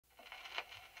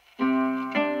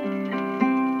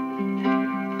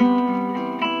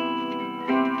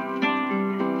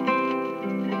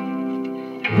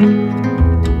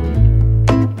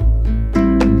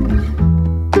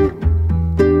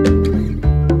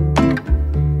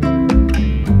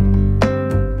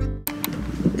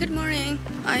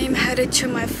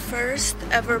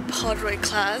ever pottery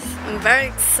class. I'm very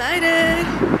excited.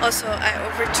 Also, I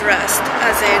overdressed,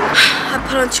 as in I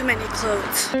put on too many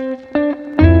clothes.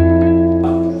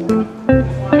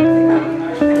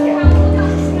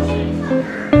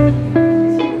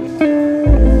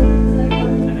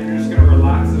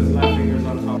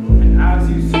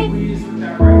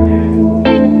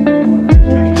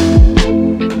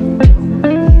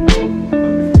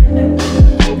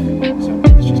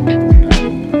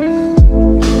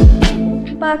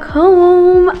 Back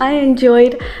home, I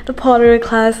enjoyed the pottery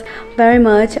class very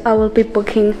much. I will be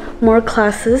booking more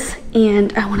classes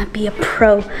and I want to be a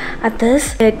pro at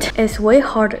this. It is way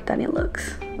harder than it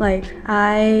looks. Like,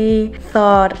 I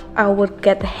thought I would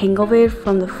get the hang of it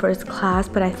from the first class,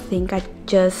 but I think I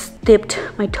just dipped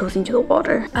my toes into the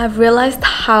water. I've realized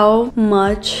how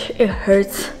much it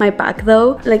hurts my back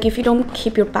though. Like, if you don't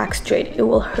keep your back straight, it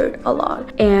will hurt a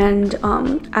lot. And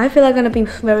I feel like I'm gonna be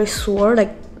very sore,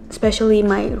 like especially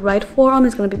my right forearm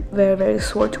is gonna be very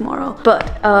sore tomorrow.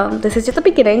 But this is just the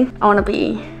beginning. I wanna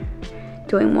be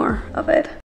doing more of it.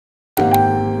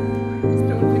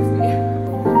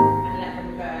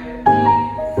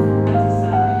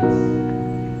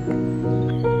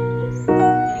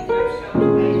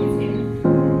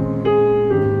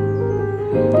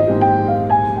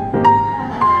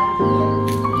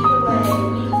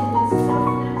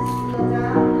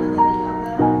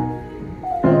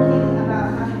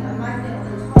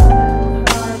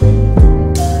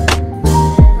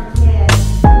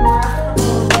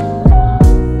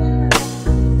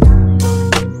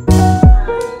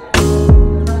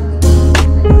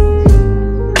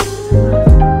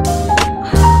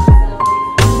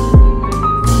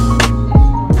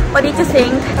 What did you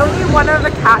think? Only one of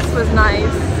the cats was nice.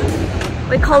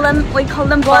 We call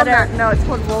them butter. No, it's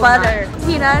called walnut. Butter,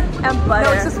 peanut, and butter.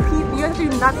 No, it's just you have to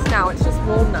do nuts now. It's just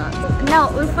walnut. No,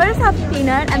 we first have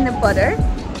peanut and then butter,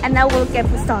 and now we'll get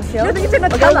pistachio. No, you do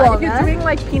Nutella. If you're doing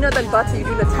like peanut and butter, you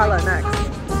do Nutella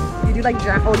next. You do like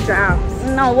jams.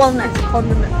 No, walnut. It's called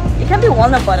It can be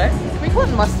walnut butter. Can we call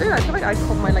it mustard? I feel like I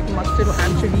call my like mustard or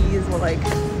anchovies or like.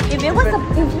 If it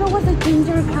was a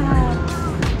ginger cat.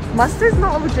 Mustard's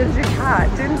not a ginger cat.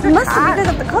 Ginger Mustard cat.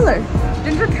 because of the color.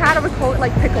 Ginger cat, I would call it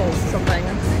like pickles or something.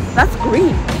 That's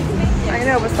green. I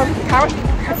know, but some carrot.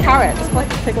 It's like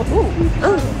pickle. Ooh.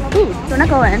 We're not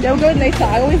going. Yeah, we'll go in later.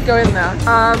 I always go in there.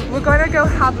 We're going to go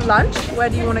have lunch. Where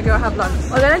do you want to go have lunch?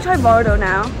 We're gonna try Bordeaux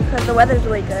now because the weather's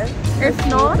really good. If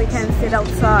not, we can sit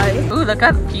outside. Ooh, look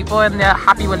at people in their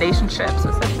happy relationships.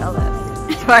 I'm so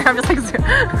jealous. So I'm just like.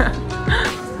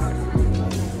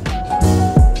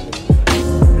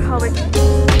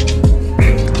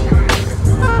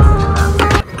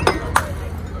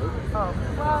 Oh,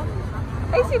 well,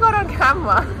 at least you got on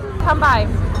camera. Come by.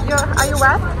 Are you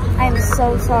wet? I'm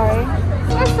so sorry.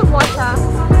 Here's some water.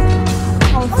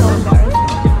 I'm so embarrassed.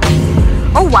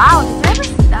 Oh wow, did you ever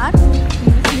see that?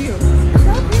 It's you.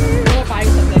 We'll buy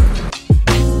something.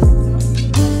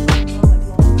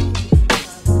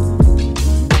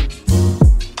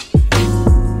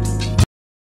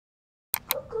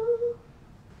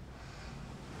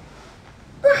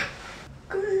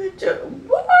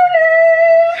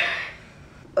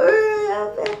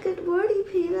 Good morning,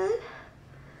 Peanut.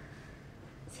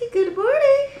 Say good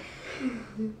morning.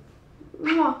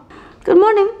 Good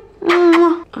morning.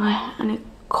 I need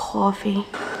coffee.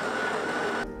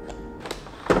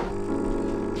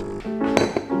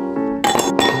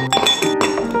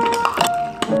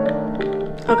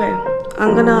 Okay,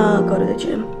 I'm gonna go to the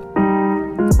gym.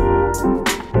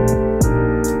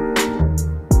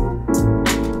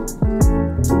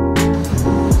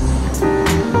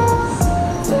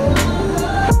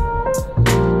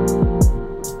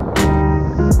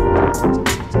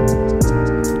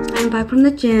 Back from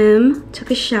the gym,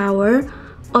 took a shower.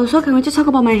 Also, can we just talk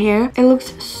about my hair? It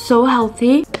looks so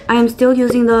healthy. I am still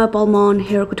using the Balmain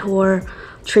Hair Couture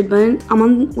treatment. I'm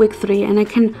on week 3 and I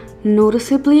can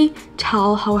noticeably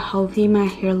tell how healthy my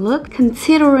hair looks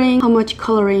considering how much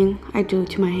coloring I do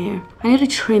to my hair. I need to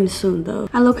trim soon though.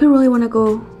 I really want to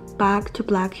go back to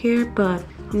black hair, but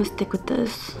I'm gonna stick with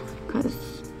this because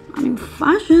I'm in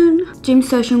fashion. Gym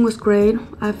session was great.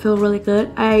 I feel really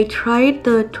good. I tried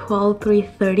the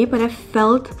 12-3-30, but I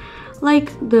felt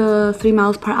like the 3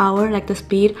 miles per hour, like the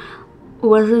speed,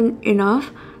 wasn't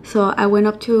enough. So I went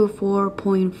up to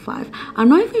 4.5. I'm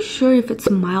not even sure if it's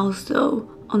miles though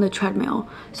on the treadmill.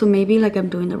 So maybe like I'm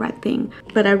doing the right thing.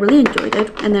 But I really enjoyed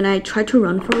it. And then I tried to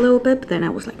run for a little bit, but then I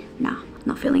was like, nah,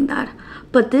 not feeling that.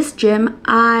 But this gym,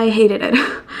 I hated it.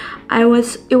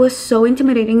 It was so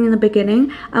intimidating in the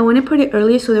beginning. I went in pretty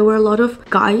early, so there were a lot of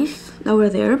guys that were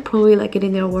there, probably like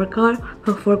getting their workout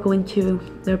before going to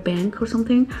their bank or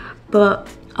something. but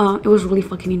it was really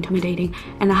fucking intimidating,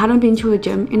 and I hadn't been to a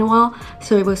gym in a while,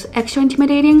 so it was extra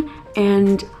intimidating.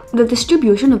 And the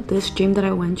distribution of this gym that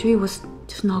I went to, it was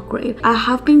just not great. I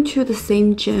have been to the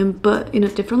same gym but in a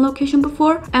different location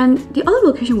before, and the other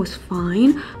location was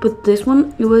fine, but this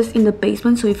one, it was in the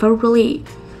basement, so it felt really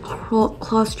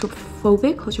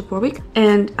claustrophobic,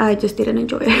 and I just didn't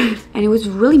enjoy it. And it was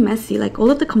really messy, like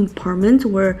all of the compartments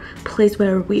were placed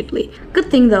very weirdly. Good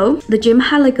thing though, the gym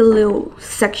had like a little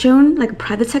section, like a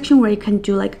private section, where you can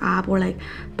do like ab or like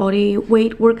body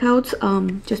weight workouts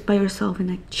just by yourself and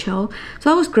like chill, so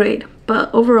that was great.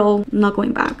 But overall, I'm not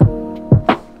going back.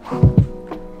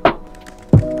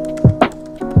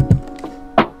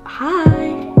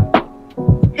 Hi.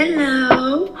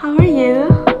 Hello. How are you?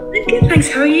 I'm good, thanks.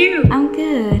 How are you? I'm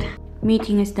good.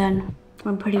 Meeting is done.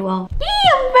 Went pretty well.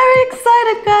 I'm very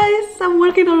excited, guys. I'm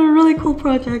working on a really cool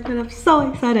project and I'm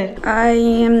so excited. I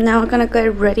am now gonna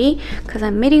get ready because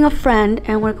I'm meeting a friend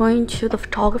and we're going to the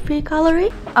photography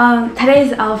gallery.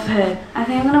 Today's outfit, I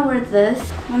think I'm gonna wear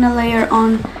this. I'm gonna layer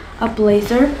on a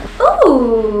blazer.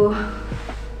 Ooh,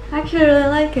 I actually really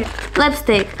like it.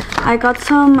 Lipstick. I got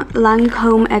some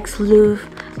Lancome X Louvre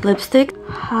lipstick.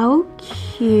 How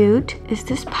cute is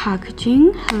this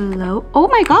packaging? Hello. Oh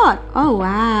my god. Oh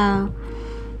wow.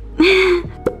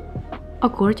 Oh,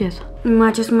 gorgeous.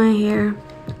 Matches my hair.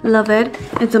 Love it.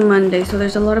 It's a Monday, so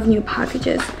there's a lot of new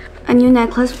packages. A new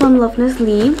necklace from Loveness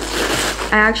Lee.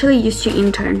 I actually used to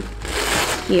intern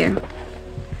here.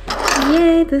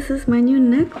 Yay, this is my new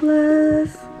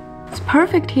necklace. It's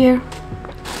perfect here.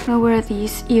 I'm gonna wear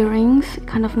these earrings. It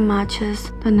kind of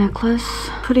matches the necklace.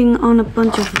 Putting on a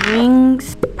bunch of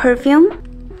rings. Perfume.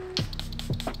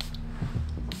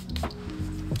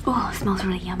 Oh, it smells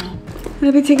really yummy. I'm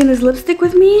gonna be taking this lipstick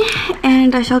with me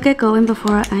and I shall get going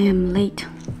before I am late.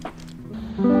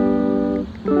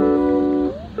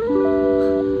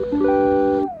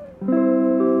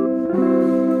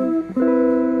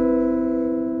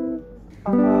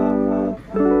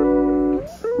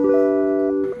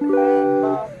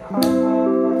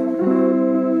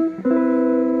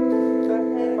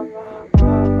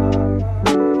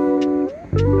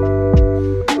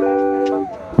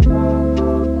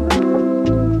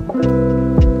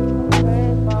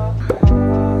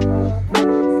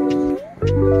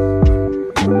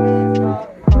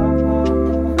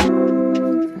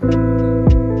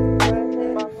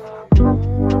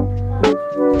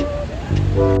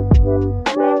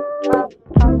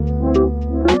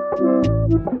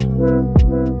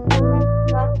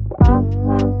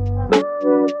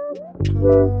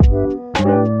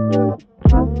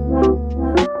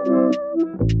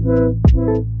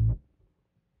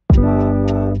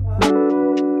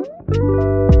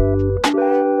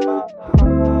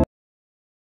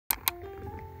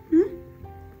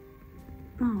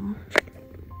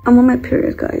 I'm on my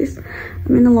period, guys.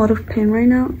 I'm in a lot of pain right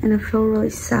now and I feel really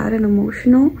sad and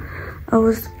emotional. I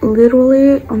was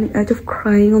literally on the edge of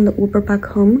crying on the Uber back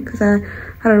home because I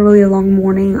had a really long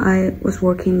morning. I was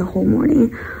working the whole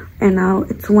morning and now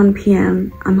it's 1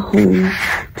 p.m. I'm home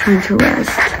trying to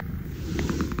rest.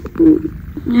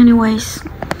 Anyways,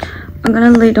 I'm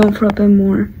gonna lay down for a bit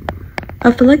more.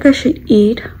 I feel like I should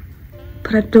eat,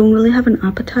 but I don't really have an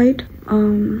appetite.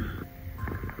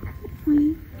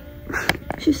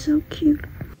 She's so cute.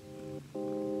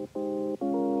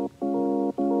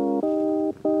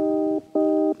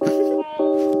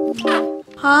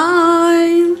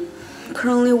 Hi.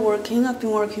 Currently working. I've been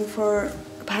working for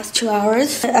the past 2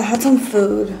 hours. I had some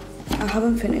food. I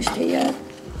haven't finished it yet.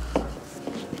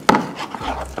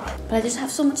 But I just have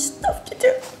so much stuff to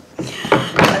do.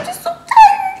 I'm just so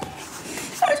tired.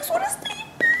 I just want to sleep.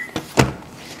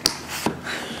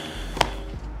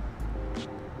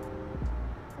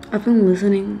 I've been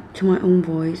listening to my own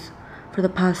voice for the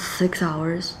past 6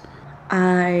 hours.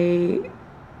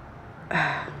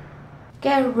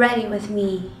 Get ready with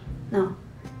me. No.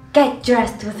 Get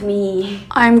dressed with me.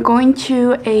 I'm going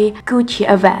to a Gucci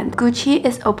event. Gucci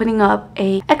is opening up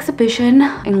a exhibition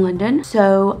in London,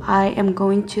 so I am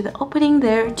going to the opening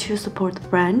there to support the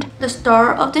brand. The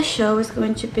star of the show is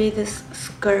going to be this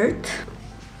skirt.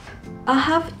 I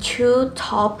have 2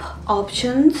 top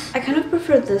options. I kind of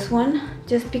prefer this one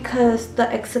just because the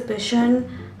exhibition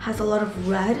has a lot of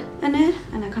red in it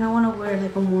and I kind of want to wear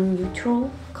like a more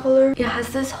neutral color. It has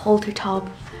this halter top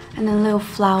and a little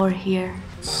flower here.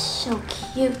 So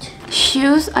cute.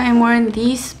 Shoes, I am wearing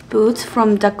these boots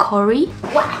from Dakori.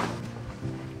 Wow.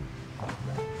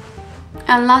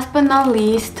 And last but not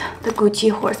least, the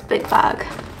Gucci horse big bag.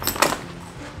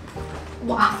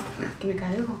 Wow.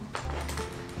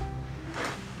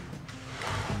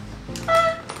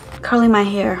 Curling my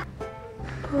hair.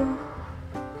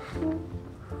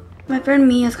 My friend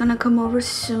Mia is gonna come over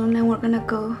soon and we're gonna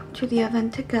go to the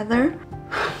event together.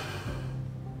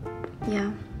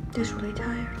 Yeah, just really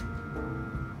tired.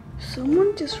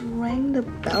 Someone just rang the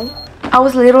bell. I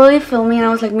was literally filming and I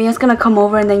was like, Mia's gonna come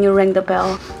over, and then you rang the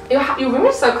bell. Your room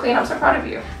is so clean. I'm so proud of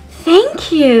you.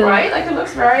 Thank you. Right? Like it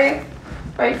looks very,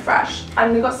 very fresh.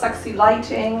 And we got sexy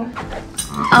lighting.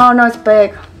 Oh no, it's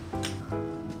big.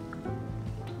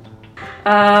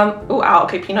 Oh, ow.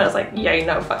 Okay, Peanut is like, yeah,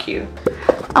 no, fuck you.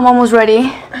 I'm almost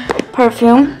ready.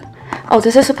 Perfume. Oh,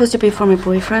 this is supposed to be for my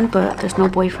boyfriend, but there's no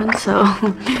boyfriend, so.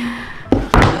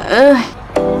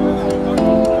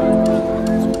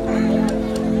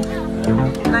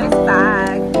 Nice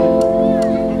bag.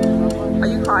 Are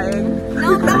you crying?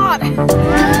 No, I'm not.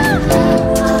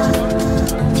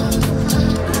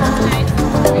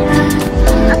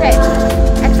 Okay,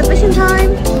 exhibition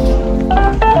time.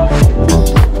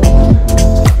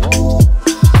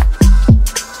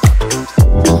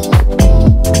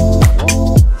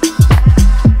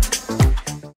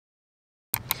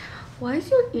 Why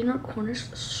is your inner corners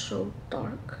so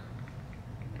dark?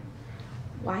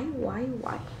 Why?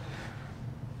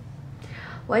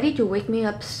 Why did you wake me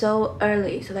up so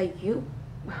early so that you...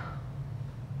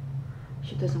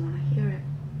 She doesn't want to hear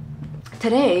it.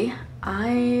 Today,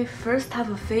 I first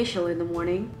have a facial in the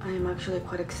morning. I am actually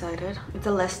quite excited. It's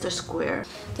a Leicester Square.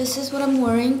 This is what I'm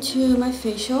wearing to my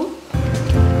facial.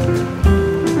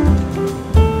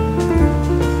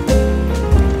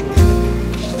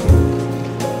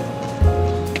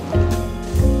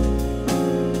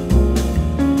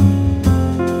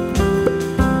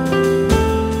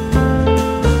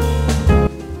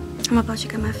 I'm about to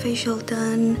get my facial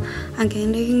done. I'm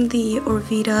getting the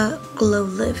Orveda Glow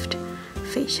Lift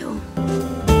facial.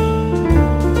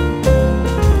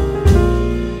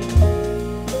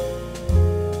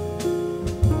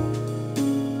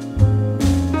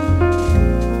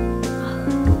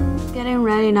 Getting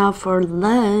ready now for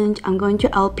lunch. I'm going to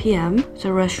LPM. It's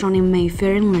a restaurant in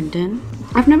Mayfair in London.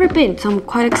 I've never been, so I'm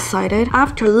quite excited.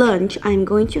 After lunch, I'm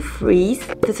going to Freeze.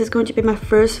 This is going to be my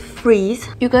first Freeze.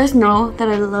 You guys know that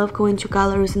I love going to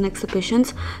galleries and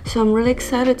exhibitions, so I'm really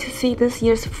excited to see this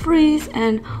year's Freeze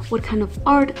and what kind of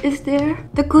art is there.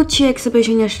 The Gucci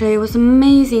exhibition yesterday was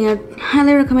amazing. I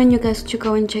highly recommend you guys to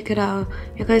go and check it out.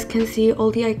 You guys can see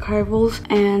all the archivals.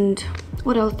 And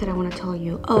what else did I want to tell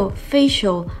you? Oh,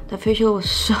 facial. The facial was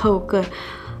so good.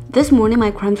 This morning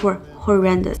my cramps were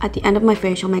horrendous. At the end of my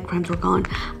facial, my cramps were gone.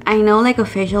 I know like a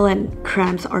facial and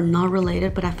cramps are not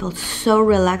related, but I felt so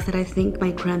relaxed that I think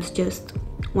my cramps just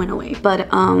went away. But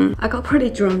I got pretty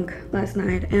drunk last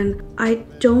night and I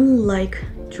don't like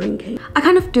drinking. I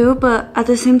kind of do, but at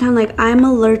the same time, like, I'm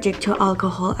allergic to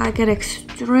alcohol. I get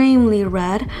extremely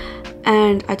red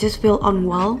and I just feel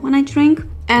unwell when I drink.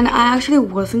 And I actually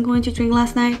wasn't going to drink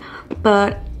last night,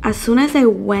 but as soon as I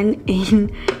went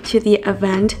in to the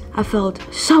event, I felt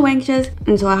so anxious,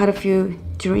 and so I had a few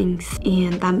drinks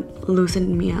and that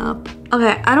loosened me up.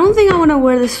 Okay, I don't think I want to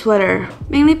wear this sweater,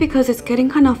 mainly because it's getting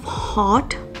kind of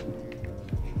hot.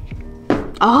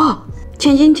 Oh,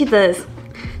 changing to this.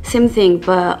 Same thing,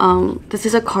 but this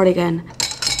is a cardigan.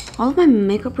 All of my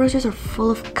makeup brushes are full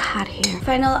of cat hair.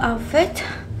 Final outfit.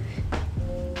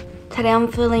 Today I'm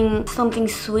feeling something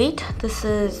sweet. This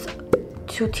is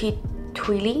Tutti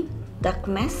Twilly Duck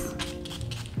Mess.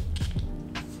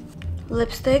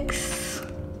 Lipsticks.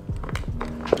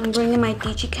 I'm bringing my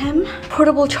Digicam.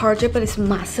 Portable charger, but it's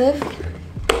massive.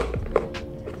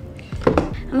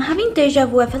 I'm having deja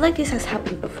vu. I feel like this has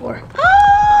happened before.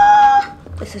 Ah!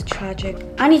 This is tragic.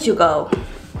 I need to go.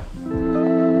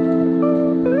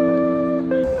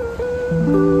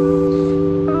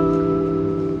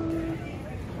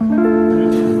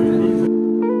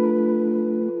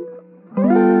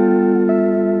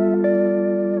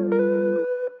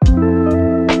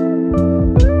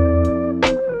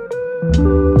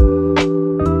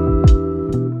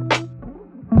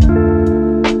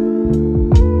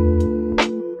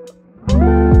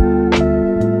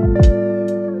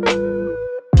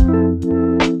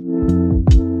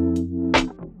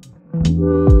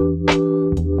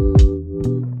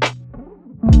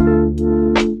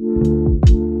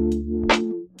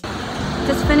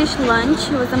 Just finished lunch.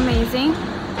 It was amazing.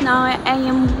 Now I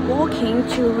am walking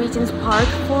to Regent's Park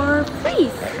for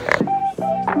Freeze.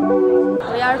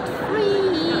 We are at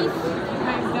Freeze.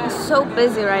 It's so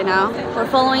busy right now. We're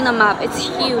following the map. It's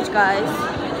huge, guys.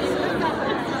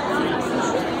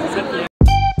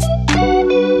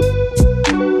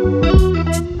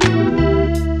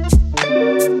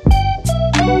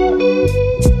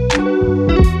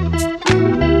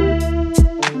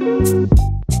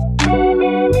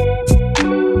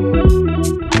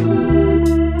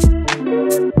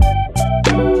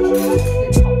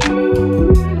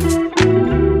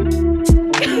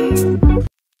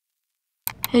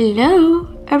 Hello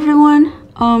everyone.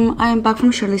 I am back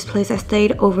from Shirley's place. I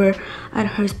stayed over at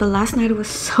hers, but last night was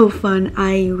so fun.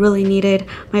 I really needed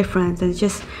my friends and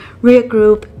just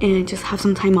regroup and just have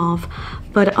some time off.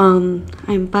 But I'm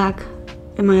back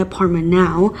in my apartment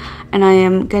now and I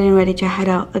am getting ready to head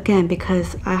out again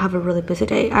because I have a really busy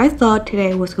day. I thought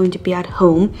today was going to be at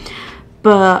home,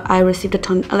 but I received a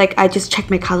ton, like I just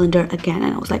checked my calendar again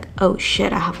and I was like, oh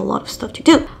shit, I have a lot of stuff to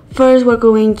do. First, we're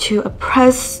going to a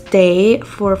press day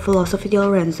for Philosophy di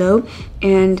Lorenzo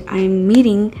and I'm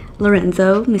meeting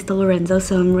Lorenzo, Mr. Lorenzo,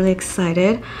 so I'm really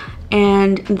excited.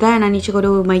 And then I need to go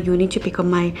to my uni to pick up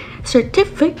my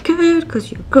certificate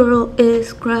because your girl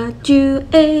is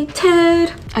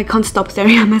graduated. I can't stop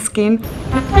staring at my skin.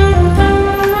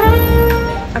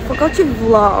 I forgot to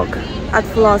vlog at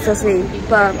Philosophy,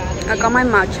 but I got my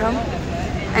matcha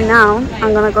and now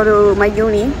I'm gonna go to my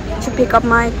uni to pick up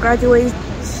my graduation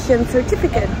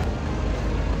certificate.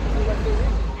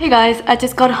 Hey guys, I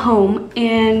just got home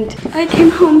and I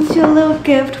came home to a little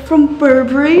gift from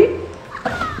Burberry.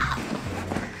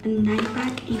 A night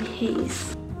bag in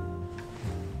his.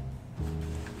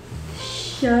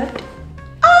 Shut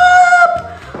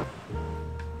up!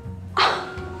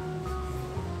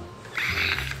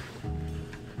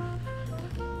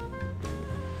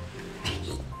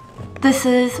 This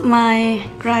is my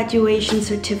graduation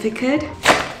certificate.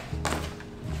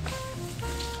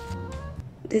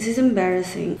 This is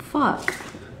embarrassing. Fuck.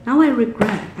 Now I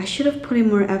regret. I should have put in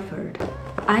more effort.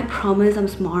 I promise I'm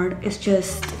smart. It's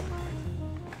just...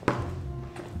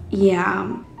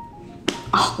 yeah.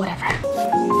 Oh, whatever.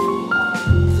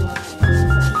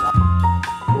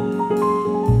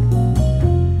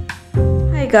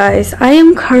 Hi guys, I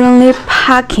am currently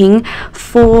packing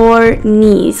for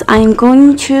Nice. I am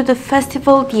going to the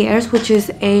Festival d'Ars, which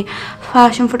is a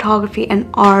fashion photography and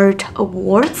art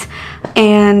awards,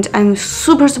 and I'm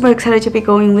super excited to be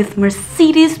going with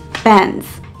Mercedes-Benz.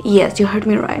 Yes, you heard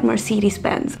me right,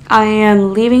 Mercedes-Benz. I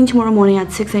am leaving tomorrow morning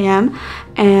at 6 AM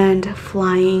and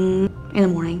flying in the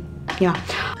morning. Yeah.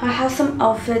 I have some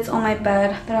outfits on my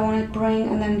bed that I want to bring,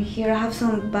 and then here I have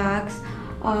some bags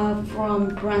from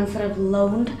brands that I've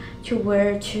loaned to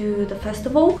wear to the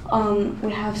festival.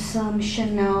 We have some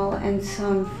Chanel and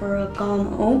some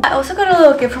Ferragamo. I also got a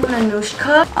little gift from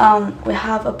Anushka. We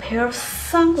have a pair of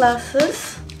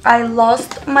sunglasses. I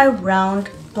lost my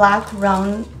black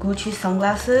round Gucci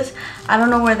sunglasses. I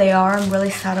don't know where they are. I'm really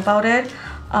sad about it.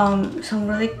 So I'm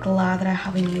really glad that I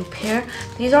have a new pair.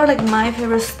 These are like my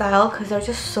favorite style because they're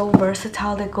just so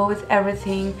versatile. They go with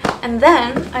everything. And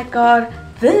then I got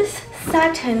this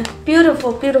satin,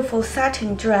 beautiful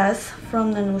satin dress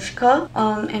from Nanushka,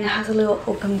 and it has a little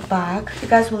open bag. You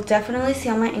guys will definitely see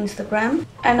on my Instagram.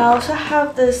 And I also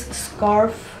have this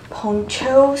scarf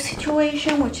poncho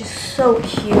situation, which is so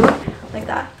cute, like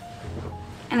that,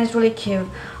 and it's really cute.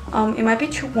 It might be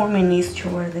too warm in Nice to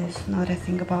wear this now that I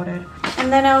think about it.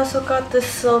 And then I also got this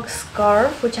silk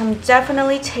scarf, which I'm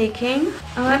definitely taking.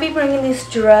 I'm gonna be bringing this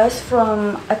dress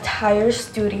from Attire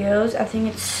Studios. I think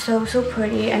it's so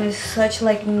pretty and it's such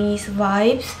like Nice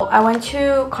vibes. I went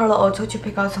to Carlo Otto to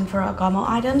pick out some Ferragamo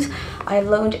items. I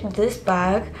loaned this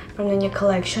bag from the new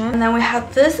collection. And then we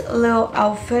have this little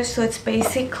outfit. So it's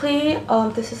basically,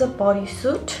 this is a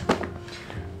bodysuit.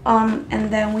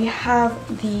 And then we have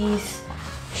these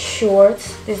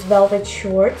shorts, these velvet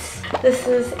shorts. This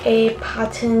is a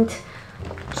patent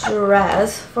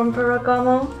dress from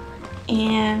Ferragamo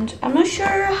and I'm not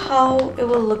sure how it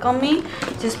will look on me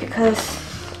just because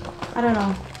I don't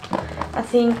know. I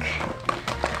think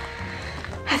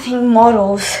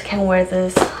models can wear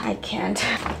this. I can't.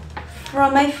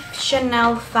 From my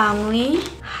Chanel family.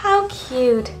 How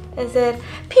cute is it?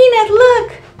 Peanut,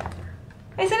 look!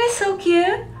 Isn't it so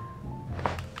cute?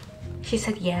 She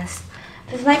said yes.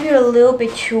 This might be a little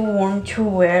bit too warm to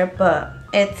wear, but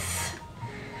it's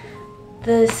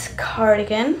this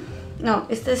cardigan. No,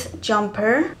 it's this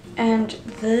jumper and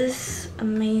this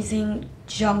amazing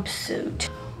jumpsuit.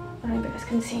 I don't know if you guys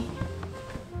can see.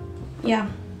 Yeah,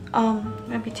 I'm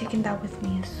gonna be taking that with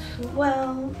me as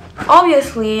well.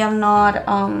 Obviously, I'm not,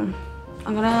 I'm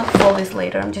gonna fold this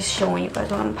later. I'm just showing you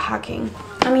guys what I'm packing.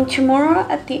 I mean, tomorrow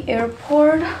at the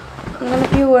airport, I'm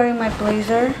gonna be wearing my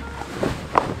blazer.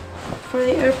 For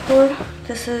the airport,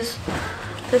 this is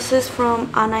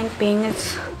from A9 Bing.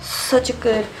 It's such a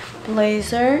good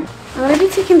blazer. I'm gonna be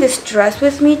taking this dress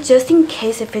with me just in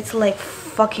case if it's like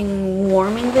fucking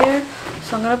warm in there.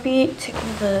 So I'm gonna be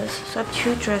taking this. So I have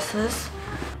two dresses.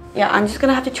 Yeah, I'm just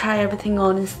gonna have to try everything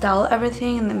on and style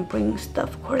everything and then bring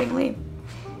stuff accordingly.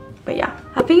 But yeah,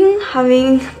 I've been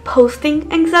having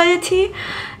posting anxiety,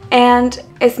 and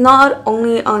it's not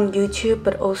only on YouTube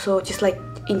but also just like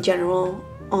in general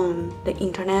on the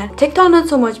internet. TikTok not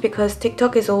so much, because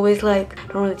TikTok is always like,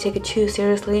 I don't really take it too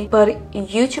seriously, but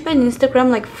YouTube and Instagram,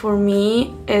 like for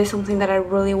me, is something that I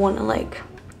really want to like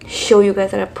show you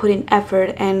guys that I put in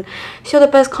effort and show the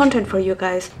best content for you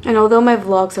guys. And although my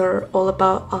vlogs are all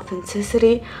about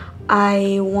authenticity,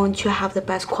 I want to have the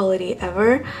best quality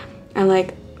ever, and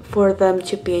like for them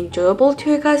to be enjoyable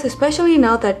to you guys, especially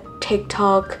now that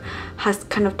TikTok has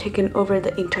kind of taken over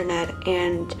the internet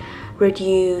and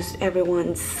reduced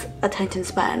everyone's attention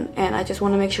span. And I just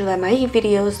want to make sure that my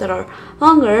videos that are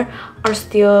longer are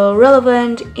still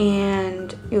relevant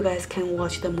and you guys can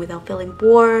watch them without feeling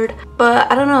bored.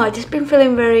 But I don't know, I just been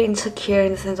feeling very insecure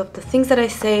in the sense of the things that I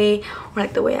say, or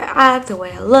like the way I act, the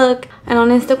way I look. And on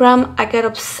Instagram I get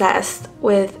obsessed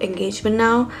with engagement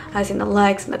now, as in the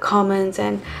likes and the comments,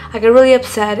 and I get really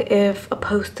upset if a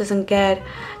post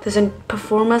doesn't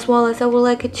perform as well as I would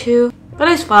like it to. But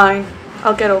it's fine,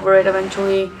 I'll get over it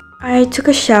eventually. I took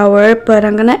a shower, but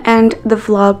I'm gonna end the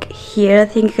vlog here.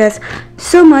 Thank you guys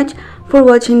so much for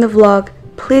watching the vlog.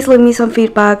 Please leave me some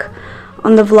feedback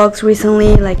on the vlogs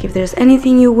recently, like if there's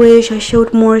anything you wish I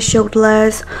showed more, showed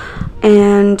less.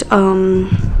 And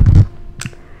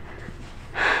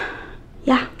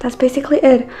yeah, that's basically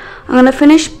it. I'm gonna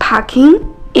finish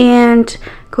packing and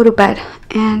go to bed,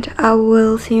 and I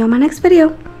will see you on my next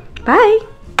video. Bye.